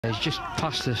He's just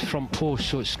past the front post,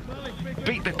 so it's...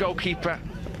 Beat the goalkeeper,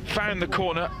 found the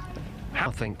corner.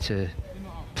 Nothing to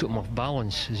put him off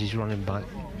balance as he's running back.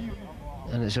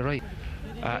 And it's all right.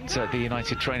 At the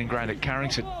United training ground at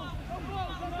Carrington.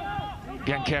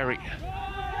 Biancheri.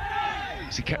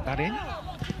 Has he kept that in?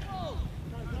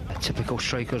 A typical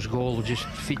striker's goal, just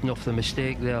feeding off the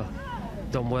mistake there.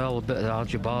 Done well, a bit of the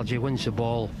argy-bargy, wins the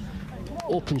ball,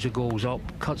 opens the goals up,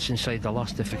 cuts inside the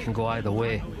last if it can go either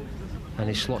way, and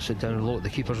he slots it down low at the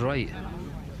keeper's right.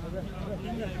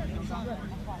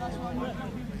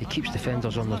 He keeps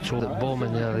defenders on the toe. That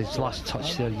Bowman there, his last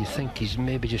touch there, you think he's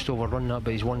maybe just overrun that,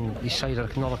 but he's won his side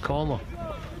of another corner.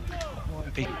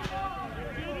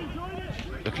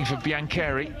 Looking for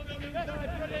Biancheri.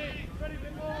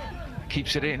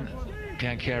 Keeps it in.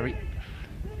 Biancheri.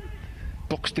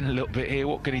 Boxed in a little bit here,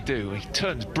 what can he do? He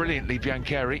turns brilliantly,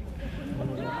 Biancheri.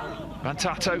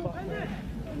 Vantato.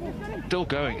 Still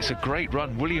going, it's a great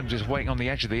run. Williams is waiting on the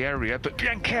edge of the area, but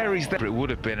Biancheri's there. It would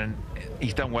have been, and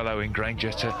he's done well, Owen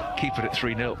Granger, to keep it at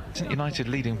 3-0. United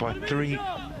leading by 3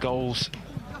 goals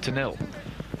to 0.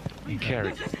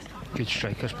 Biancheri. Good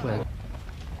strikers play.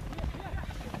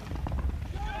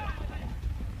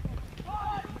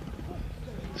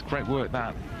 It's great work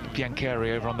that.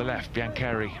 Biancheri over on the left.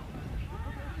 Biancheri.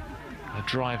 A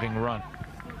driving run.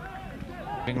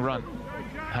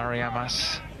 Harry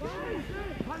Amas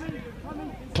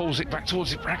pulls it back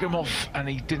towards Ibrahimov, and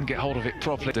he didn't get hold of it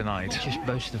properly. Denied. Just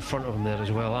bounced in front of him there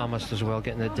as well. Amas as well,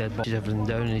 getting the dead ball, everything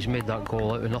down, and he's made that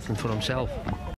goal out of nothing for himself.